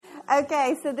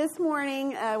Okay, so this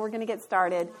morning we're going to get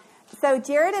started. So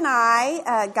Jared and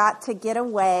I got to get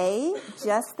away,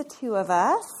 just the two of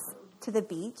us, to the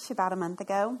beach about a month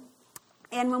ago.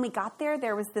 And when we got there,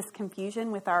 there was this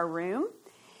confusion with our room.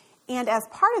 And as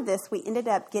part of this, we ended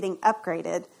up getting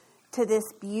upgraded to this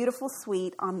beautiful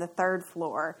suite on the third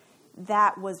floor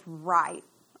that was right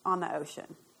on the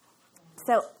ocean.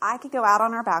 So I could go out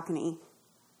on our balcony,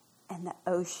 and the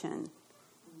ocean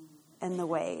and the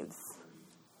waves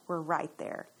were right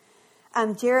there.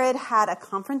 Jared had a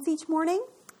conference each morning,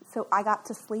 so I got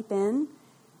to sleep in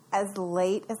as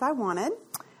late as I wanted.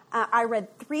 I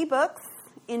read 3 books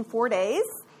in 4 days,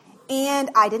 and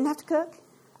I didn't have to cook,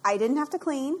 I didn't have to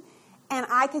clean, and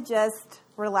I could just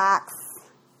relax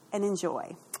and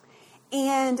enjoy.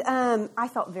 And I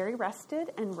felt very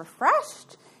rested and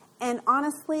refreshed, and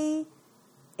honestly,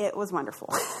 it was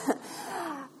wonderful.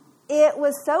 It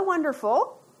was so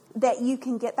wonderful that you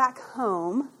can get back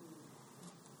home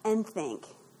and think,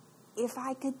 if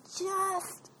I could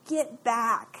just get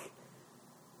back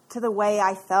to the way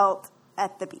I felt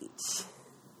at the beach.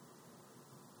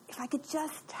 If I could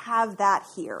just have that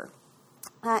here.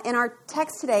 In our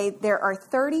text today, there are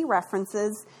 30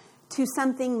 references to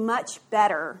something much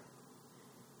better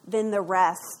than the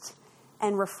rest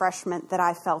and refreshment that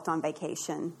I felt on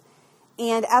vacation.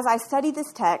 And as I studied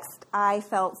this text, I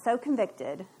felt so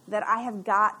convicted that I have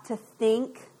got to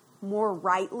think more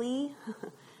rightly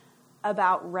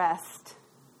about rest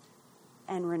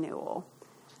and renewal.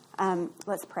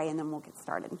 Let's pray and then we'll get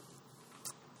started.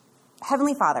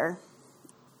 Heavenly Father,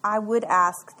 I would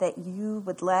ask that you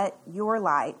would let your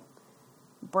light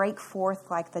break forth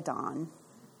like the dawn.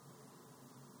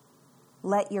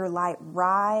 Let your light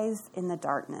rise in the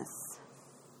darkness.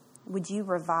 Would you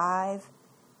revive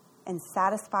and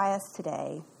satisfy us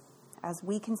today as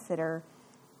we consider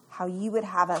how you would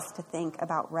have us to think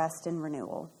about rest and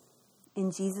renewal.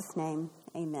 In Jesus' name,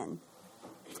 amen.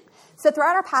 So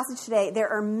throughout our passage today, there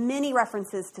are many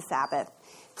references to Sabbath,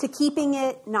 to keeping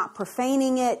it, not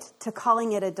profaning it, to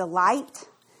calling it a delight.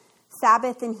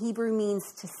 Sabbath in Hebrew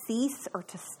means to cease or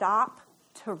to stop,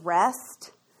 to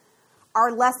rest.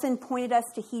 Our lesson pointed us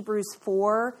to Hebrews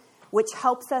 4, which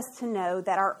helps us to know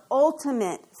that our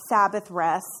ultimate Sabbath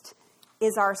rest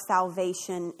is our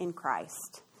salvation in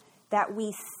Christ, that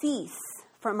we cease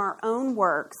from our own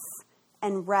works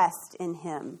and rest in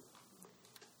Him.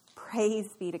 Praise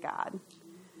be to God.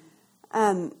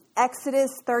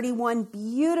 Exodus 31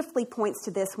 beautifully points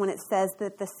to this when it says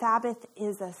that the Sabbath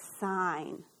is a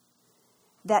sign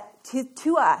that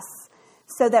to us,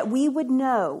 so that we would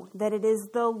know that it is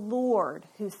the Lord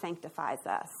who sanctifies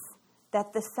us,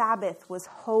 that the Sabbath was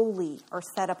holy or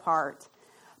set apart.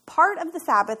 Part of the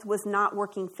Sabbath was not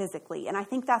working physically, and I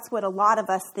think that's what a lot of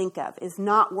us think of, is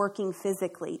not working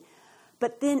physically.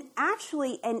 But then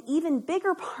actually, an even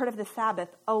bigger part of the Sabbath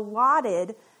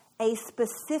allotted a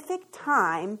specific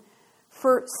time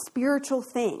for spiritual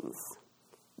things.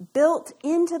 Built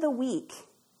into the week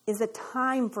is a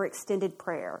time for extended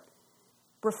prayer,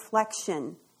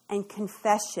 reflection, and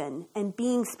confession, and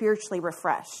being spiritually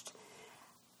refreshed.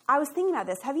 I was thinking about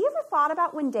this. Have you ever thought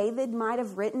about when David might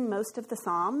have written most of the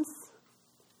Psalms?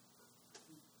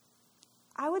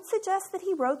 I would suggest that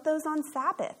he wrote those on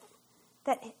Sabbath,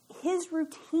 that his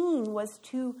routine was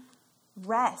to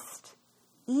rest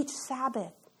each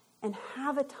Sabbath and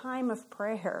have a time of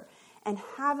prayer and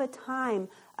have a time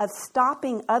of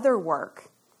stopping other work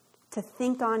to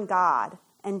think on God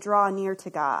and draw near to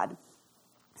God.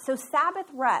 So Sabbath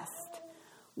rest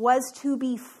was to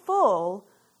be full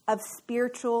of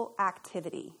spiritual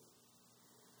activity.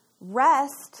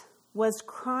 Rest was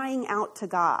crying out to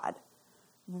God.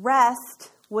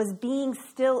 Rest was being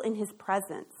still in His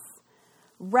presence.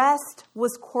 Rest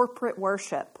was corporate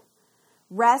worship.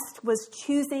 Rest was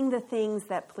choosing the things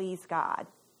that please God.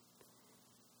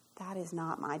 That is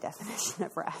not my definition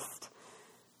of rest,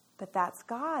 but that's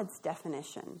God's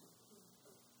definition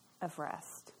of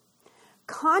rest.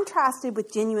 Contrasted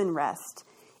with genuine rest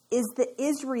is the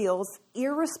Israel's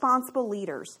irresponsible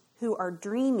leaders who are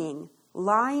dreaming,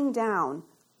 lying down,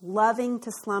 loving to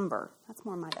slumber. That's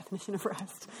more my definition of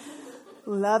rest.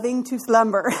 Loving to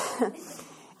slumber.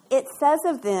 It says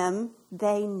of them,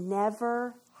 they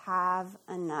never have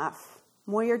enough.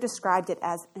 Moyer described it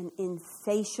as an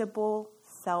insatiable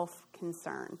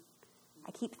self-concern.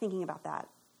 I keep thinking about that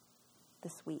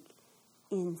this week.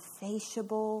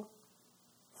 Insatiable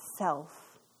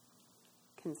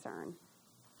self-concern.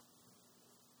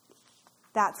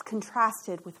 That's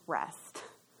contrasted with rest.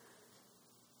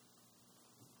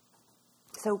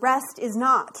 So rest is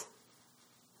not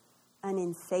an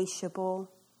insatiable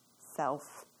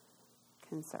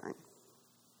self-concern.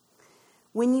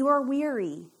 When you are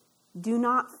weary, do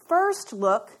not first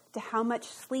look to how much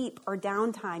sleep or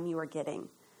downtime you are getting.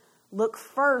 Look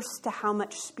first to how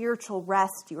much spiritual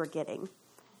rest you are getting.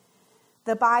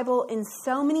 The Bible in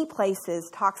so many places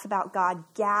talks about God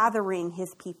gathering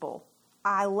his people.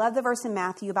 I love the verse in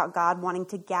Matthew about God wanting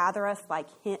to gather us like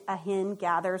a hen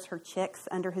gathers her chicks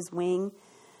under his wing.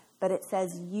 But it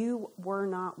says, you were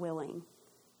not willing.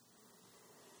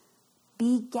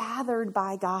 Be gathered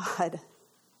by God.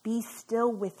 Be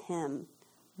still with him.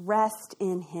 Rest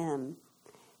in him.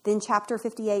 Then chapter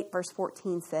 58, verse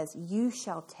 14 says, you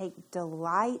shall take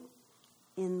delight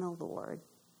in the Lord.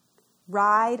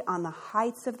 Ride on the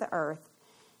heights of the earth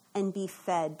and be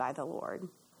fed by the Lord.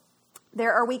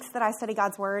 There are weeks that I study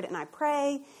God's word and I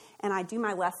pray and I do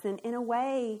my lesson in a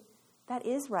way that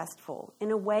is restful,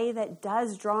 in a way that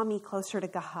does draw me closer to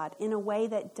God, in a way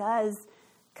that does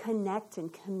connect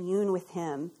and commune with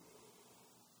him.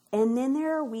 And then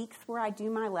there are weeks where I do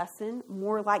my lesson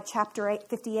more like chapter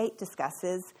 58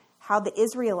 discusses, how the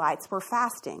Israelites were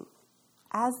fasting,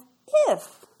 as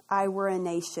if I were a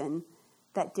nation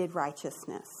that did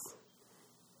righteousness.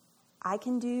 I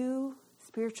can do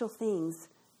spiritual things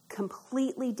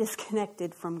completely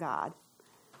disconnected from God.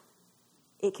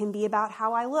 It can be about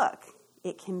how I look.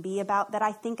 It can be about that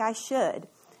I think I should.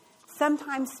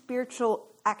 Sometimes spiritual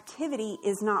activity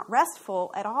is not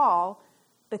restful at all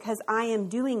because I am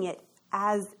doing it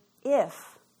as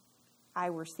if I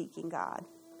were seeking God,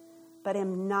 but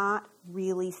am not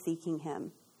really seeking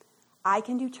him. I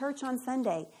can do church on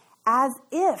Sunday as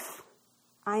if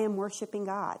I am worshiping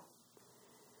God,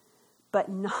 but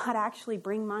not actually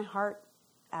bring my heart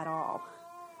at all.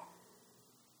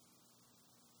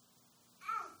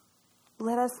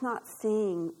 Let us not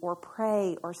sing or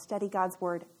pray or study God's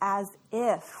word as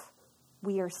if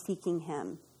we are seeking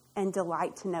him and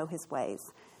delight to know his ways.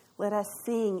 Let us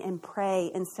sing and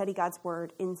pray and study God's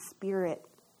word in spirit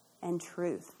and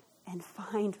truth and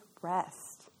find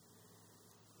rest.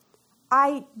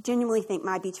 I genuinely think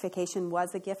my beach vacation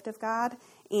was a gift of God,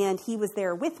 and he was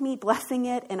there with me blessing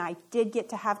it, and I did get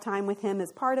to have time with him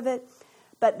as part of it.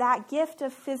 But that gift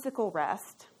of physical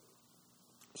rest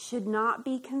should not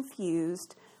be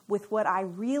confused with what I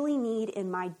really need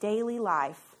in my daily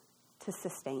life to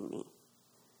sustain me.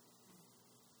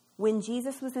 When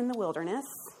Jesus was in the wilderness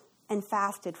and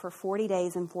fasted for 40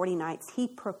 days and 40 nights, he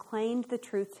proclaimed the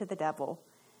truth to the devil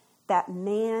that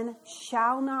man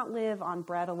shall not live on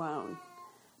bread alone,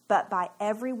 but by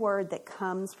every word that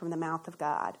comes from the mouth of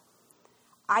God.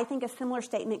 I think a similar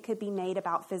statement could be made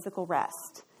about physical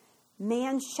rest.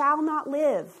 Man shall not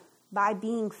live by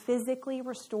being physically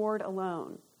restored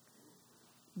alone,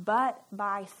 but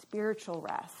by spiritual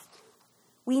rest.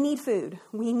 We need food.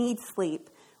 We need sleep.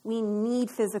 We need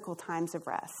physical times of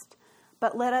rest.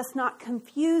 But let us not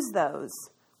confuse those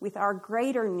with our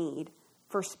greater need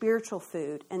for spiritual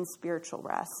food and spiritual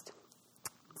rest.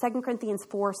 2 Corinthians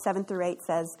 4, 7 through 8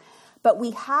 says, but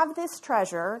we have this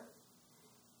treasure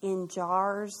in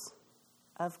jars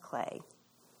of clay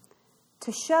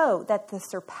to show that the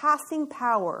surpassing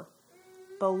power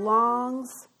belongs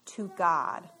to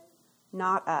God,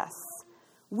 not us.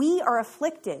 We are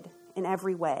afflicted in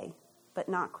every way, but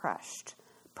not crushed,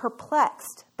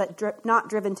 perplexed, but not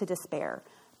driven to despair,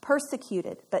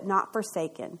 persecuted, but not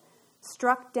forsaken,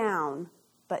 struck down,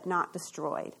 but not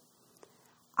destroyed.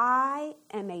 I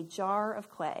am a jar of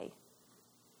clay,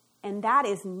 and that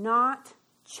is not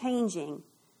changing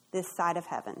this side of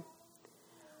heaven.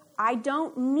 I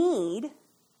don't need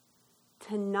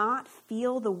to not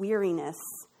feel the weariness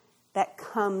that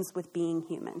comes with being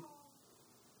human.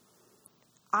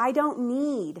 I don't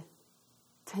need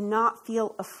to not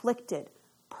feel afflicted,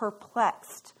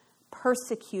 perplexed,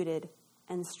 persecuted,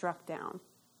 and struck down.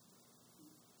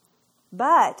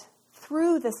 But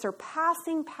through the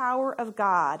surpassing power of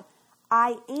God,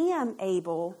 I am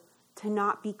able to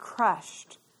not be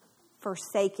crushed,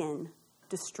 forsaken,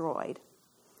 destroyed.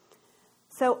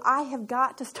 So I have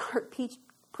got to start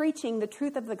preaching the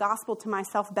truth of the gospel to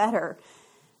myself better,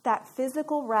 that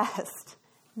physical rest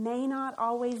may not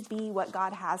always be what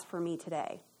God has for me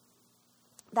today.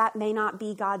 That may not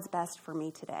be God's best for me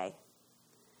today.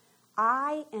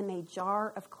 I am a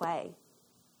jar of clay.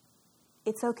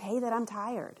 It's okay that I'm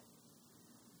tired.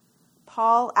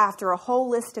 Paul, after a whole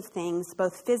list of things,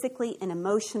 both physically and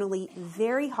emotionally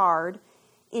very hard,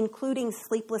 including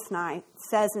sleepless nights,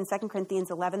 says in 2 Corinthians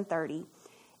 11:30,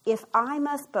 if I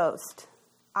must boast,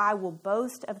 I will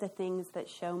boast of the things that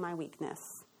show my weakness.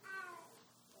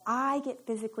 I get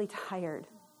physically tired,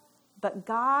 but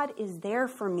God is there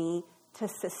for me to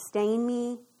sustain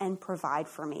me and provide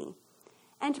for me.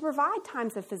 And to provide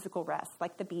times of physical rest,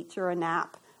 like the beach or a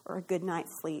nap or a good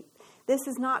night's sleep. This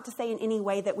is not to say in any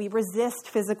way that we resist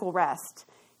physical rest.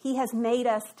 He has made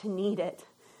us to need it.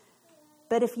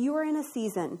 But if you are in a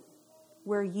season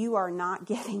where you are not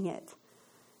getting it,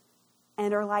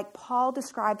 and are like Paul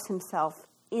describes himself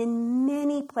in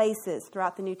many places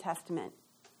throughout the New Testament,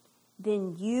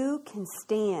 then you can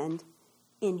stand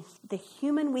in the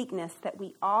human weakness that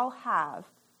we all have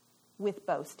with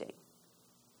boasting.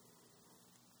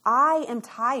 I am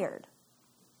tired,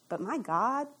 but my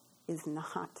God is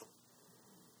not.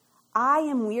 I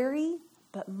am weary,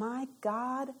 but my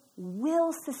God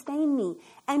will sustain me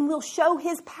and will show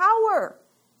his power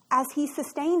as he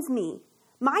sustains me.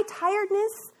 My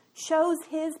tiredness shows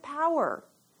his power.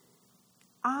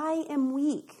 I am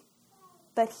weak,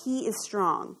 but he is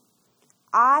strong.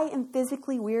 I am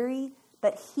physically weary,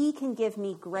 but he can give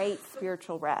me great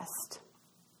spiritual rest.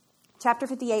 Chapter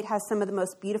 58 has some of the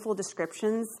most beautiful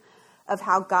descriptions of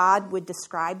how God would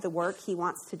describe the work he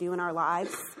wants to do in our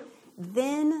lives.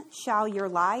 Then shall your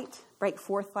light break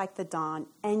forth like the dawn,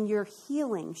 and your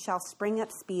healing shall spring up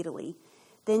speedily.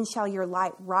 Then shall your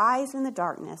light rise in the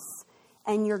darkness,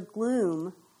 and your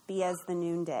gloom be as the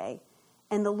noonday.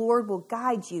 And the Lord will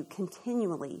guide you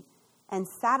continually and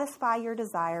satisfy your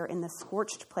desire in the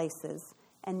scorched places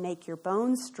and make your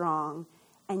bones strong.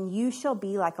 And you shall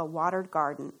be like a watered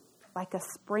garden, like a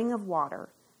spring of water,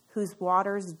 whose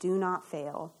waters do not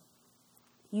fail.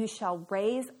 You shall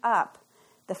raise up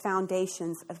the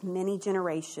foundations of many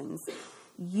generations.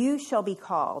 You shall be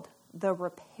called the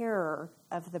repairer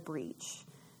of the breach,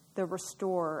 the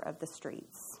restorer of the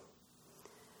streets.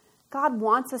 God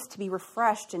wants us to be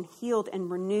refreshed and healed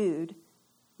and renewed,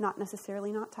 not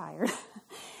necessarily not tired.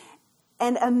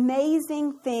 An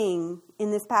amazing thing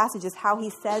in this passage is how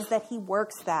he says that he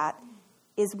works that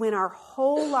is when our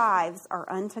whole lives are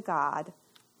unto God,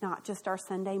 not just our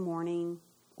Sunday morning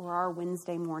or our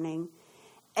Wednesday morning.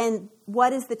 And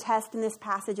what is the test in this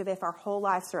passage of if our whole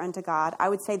lives are unto God? I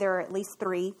would say there are at least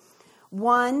three.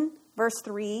 1, verse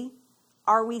 3,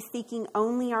 are we seeking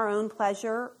only our own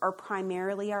pleasure or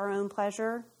primarily our own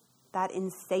pleasure? That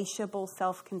insatiable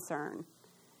self-concern.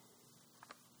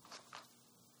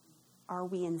 Are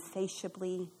we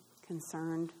insatiably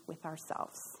concerned with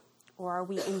ourselves? Or are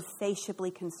we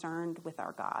insatiably concerned with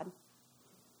our God?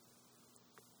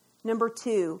 Number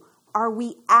 2, are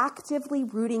we actively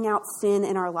rooting out sin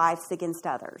in our lives against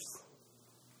others?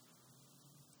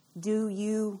 Do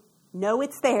you know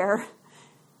it's there?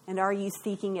 And are you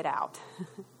seeking it out?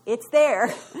 It's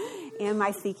there. Am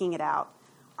I seeking it out?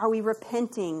 Are we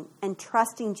repenting and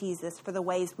trusting Jesus for the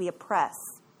ways we oppress,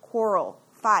 quarrel,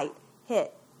 fight,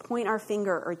 hit, point our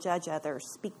finger, or judge others,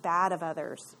 speak bad of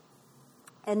others?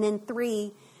 And then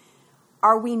 3,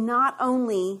 are we not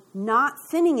only not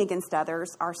sinning against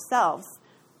others ourselves,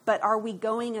 but are we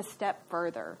going a step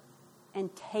further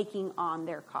and taking on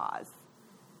their cause?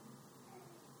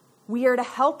 We are to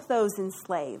help those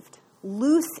enslaved,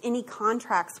 loose any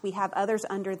contracts we have others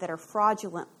under that are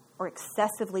fraudulent or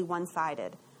excessively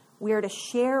one-sided. We are to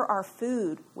share our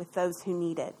food with those who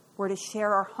need it. We're to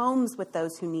share our homes with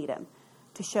those who need them,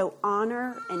 to show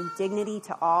honor and dignity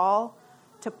to all,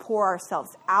 to pour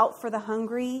ourselves out for the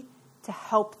hungry, to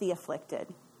help the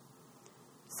afflicted.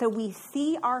 So we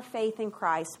see our faith in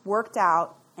Christ worked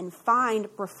out and find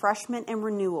refreshment and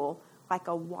renewal like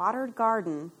a watered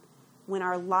garden when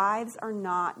our lives are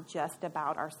not just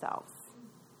about ourselves.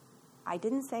 I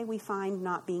didn't say we find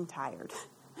not being tired.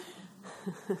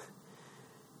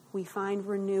 We find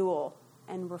renewal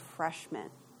and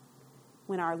refreshment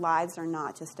when our lives are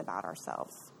not just about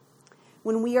ourselves.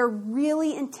 When we are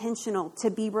really intentional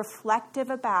to be reflective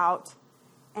about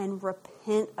and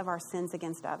repent of our sins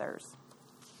against others.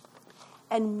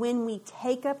 And when we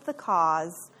take up the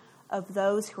cause of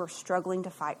those who are struggling to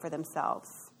fight for themselves.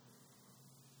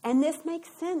 And this makes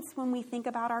sense when we think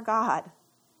about our God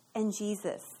and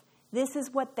Jesus. This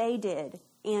is what they did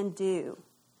and do.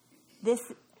 This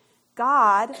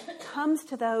God comes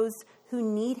to those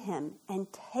who need him and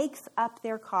takes up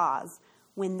their cause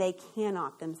when they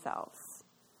cannot themselves.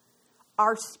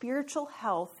 Our spiritual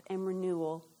health and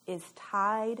renewal is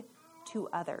tied to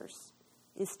others,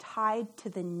 is tied to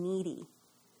the needy,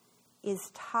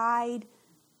 is tied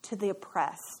to the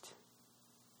oppressed.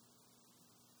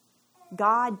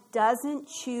 God doesn't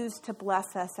choose to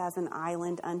bless us as an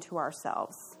island unto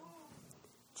ourselves.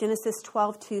 Genesis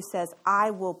 12:2 says,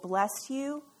 I will bless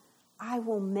you, I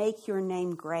will make your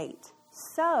name great,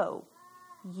 so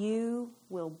you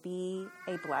will be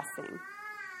a blessing.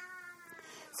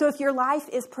 So if your life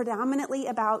is predominantly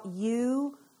about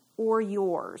you or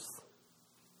yours,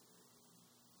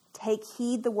 take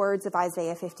heed the words of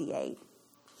Isaiah 58.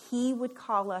 He would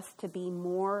call us to be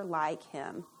more like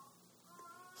him.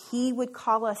 He would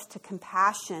call us to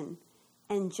compassion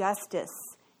and justice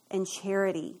and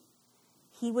charity.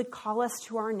 He would call us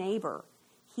to our neighbor.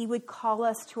 He would call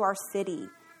us to our city.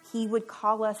 He would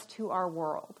call us to our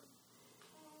world.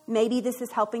 Maybe this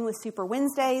is helping with Super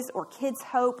Wednesdays or Kids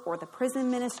Hope or the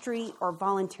prison ministry or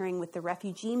volunteering with the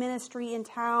refugee ministry in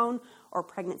town or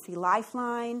Pregnancy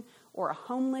Lifeline or a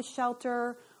homeless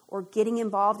shelter or getting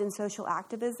involved in social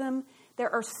activism. There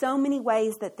are so many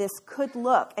ways that this could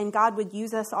look, and God would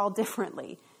use us all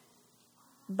differently.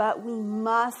 But we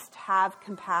must have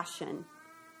compassion,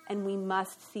 and we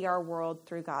must see our world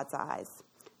through God's eyes.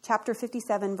 Chapter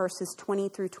 57, verses 20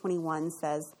 through 21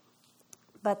 says,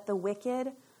 "But the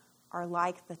wicked are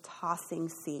like the tossing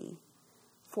sea,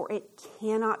 for it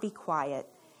cannot be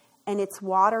quiet, and its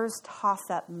waters toss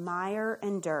up mire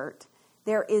and dirt.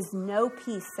 There is no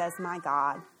peace, says my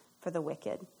God, for the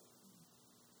wicked."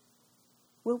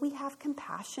 Will we have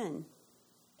compassion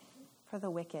for the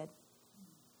wicked?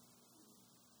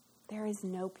 There is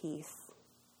no peace.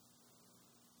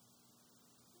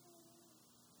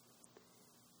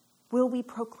 Will we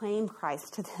proclaim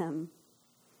Christ to them?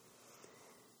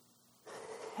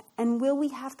 And will we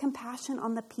have compassion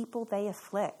on the people they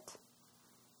afflict?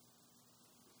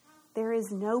 There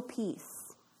is no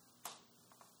peace.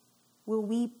 Will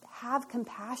we have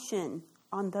compassion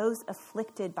on those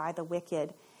afflicted by the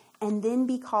wicked and then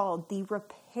be called the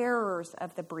repairers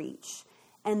of the breach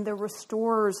and the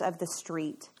restorers of the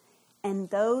street and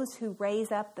those who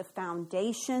raise up the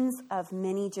foundations of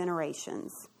many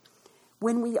generations?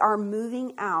 When we are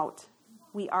moving out,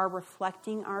 we are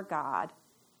reflecting our God,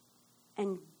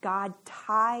 and God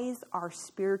ties our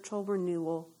spiritual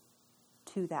renewal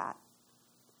to that,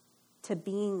 to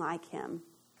being like him.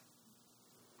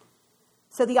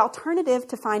 So the alternative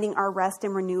to finding our rest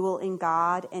and renewal in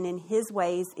God and in his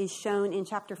ways is shown in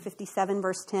chapter 57,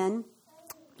 verse 10.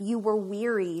 "You were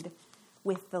wearied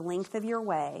with the length of your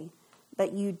way,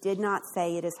 but you did not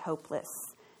say it is hopeless.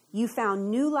 You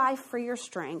found new life for your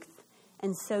strength,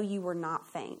 and so you were not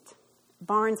faint."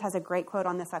 Barnes has a great quote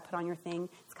on this I put on your thing.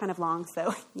 It's kind of long,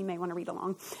 so you may want to read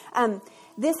along.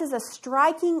 This is a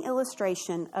striking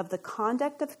illustration of the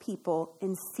conduct of people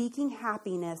in seeking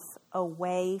happiness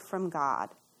away from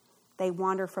God. They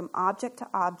wander from object to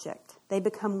object. They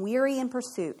become weary in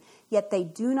pursuit, yet they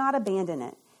do not abandon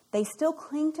it. They still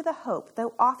cling to the hope,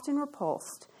 though often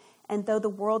repulsed, and though the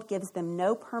world gives them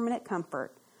no permanent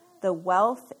comfort. The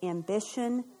wealth,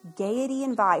 ambition, gaiety,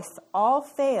 and vice all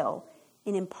fail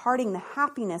in imparting the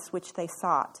happiness which they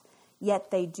sought,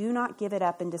 yet they do not give it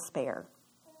up in despair.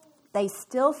 They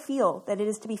still feel that it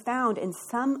is to be found in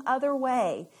some other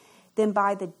way than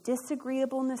by the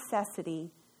disagreeable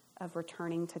necessity of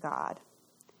returning to God.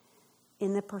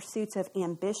 In the pursuits of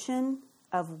ambition,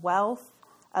 of wealth,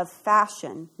 of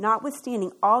fashion,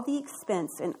 notwithstanding all the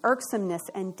expense and irksomeness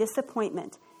and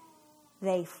disappointment,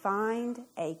 they find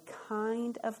a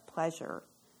kind of pleasure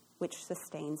which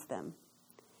sustains them,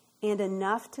 and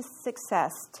enough to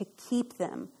success to keep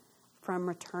them from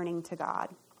returning to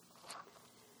God.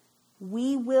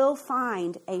 We will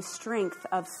find a strength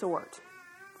of sort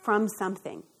from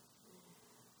something.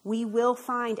 We will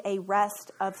find a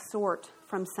rest of sort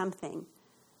from something.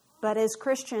 But as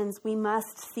Christians, we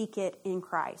must seek it in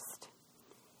Christ.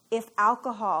 If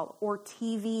alcohol or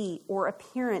TV or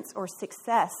appearance or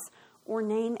success or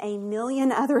name a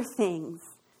million other things,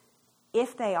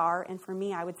 if they are, and for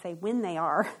me I would say when they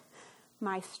are,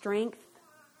 my strength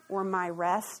or my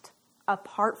rest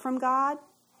apart from God,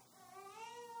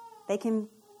 they can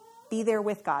be there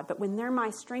with God. But when they're my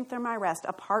strength or my rest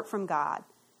apart from God,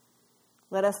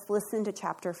 let us listen to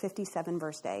chapter 57,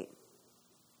 verse 8.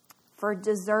 "For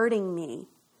deserting me,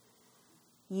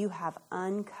 you have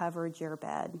uncovered your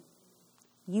bed.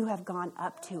 You have gone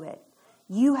up to it.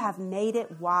 You have made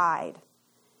it wide.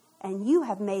 And you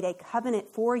have made a covenant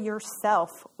for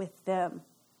yourself with them.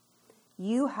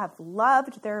 You have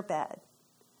loved their bed.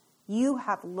 You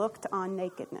have looked on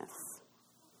nakedness."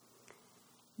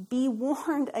 Be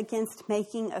warned against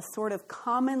making a sort of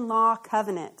common law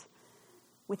covenant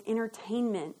with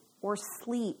entertainment or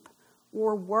sleep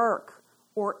or work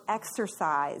or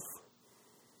exercise,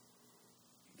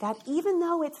 that even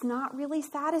though it's not really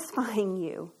satisfying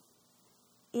you,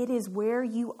 it is where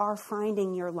you are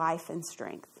finding your life and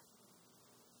strength.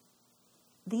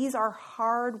 These are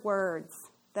hard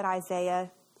words that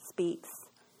Isaiah speaks,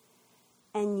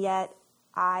 and yet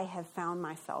I have found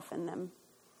myself in them.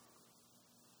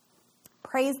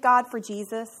 Praise God for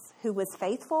Jesus, who was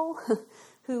faithful,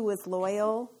 who was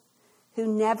loyal, who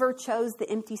never chose the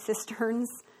empty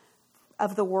cisterns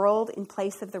of the world in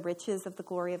place of the riches of the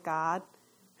glory of God,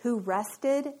 who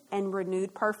rested and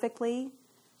renewed perfectly,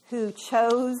 who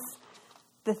chose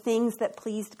the things that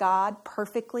pleased God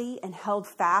perfectly and held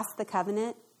fast the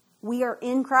covenant. We are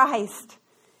in Christ,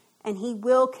 and he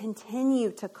will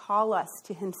continue to call us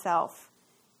to himself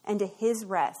and to his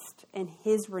rest and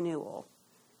his renewal.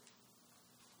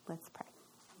 Let's pray.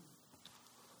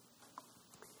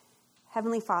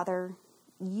 Heavenly Father,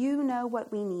 you know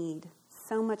what we need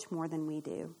so much more than we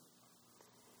do.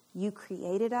 You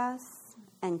created us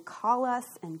and call us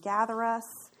and gather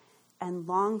us and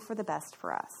long for the best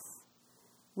for us.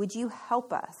 Would you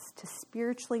help us to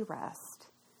spiritually rest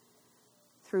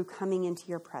through coming into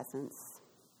your presence?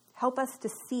 Help us to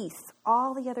cease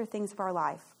all the other things of our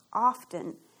life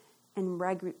often and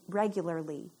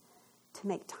regularly to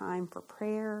make time for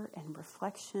prayer and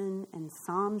reflection and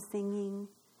psalm singing,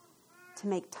 to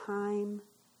make time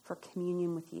for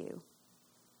communion with you.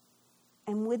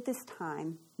 And with this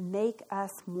time, make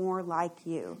us more like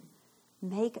you.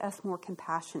 Make us more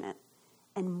compassionate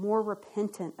and more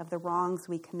repentant of the wrongs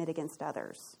we commit against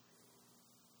others.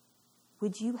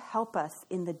 Would you help us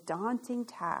in the daunting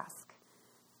task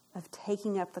of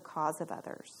taking up the cause of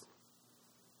others?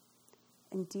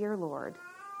 And dear Lord,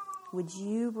 would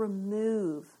you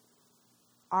remove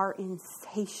our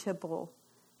insatiable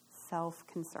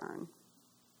self-concern?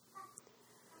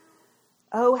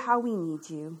 Oh, how we need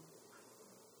you.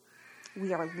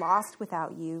 We are lost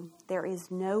without you. There is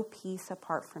no peace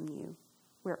apart from you.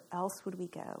 Where else would we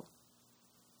go?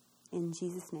 In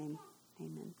Jesus' name,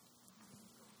 amen.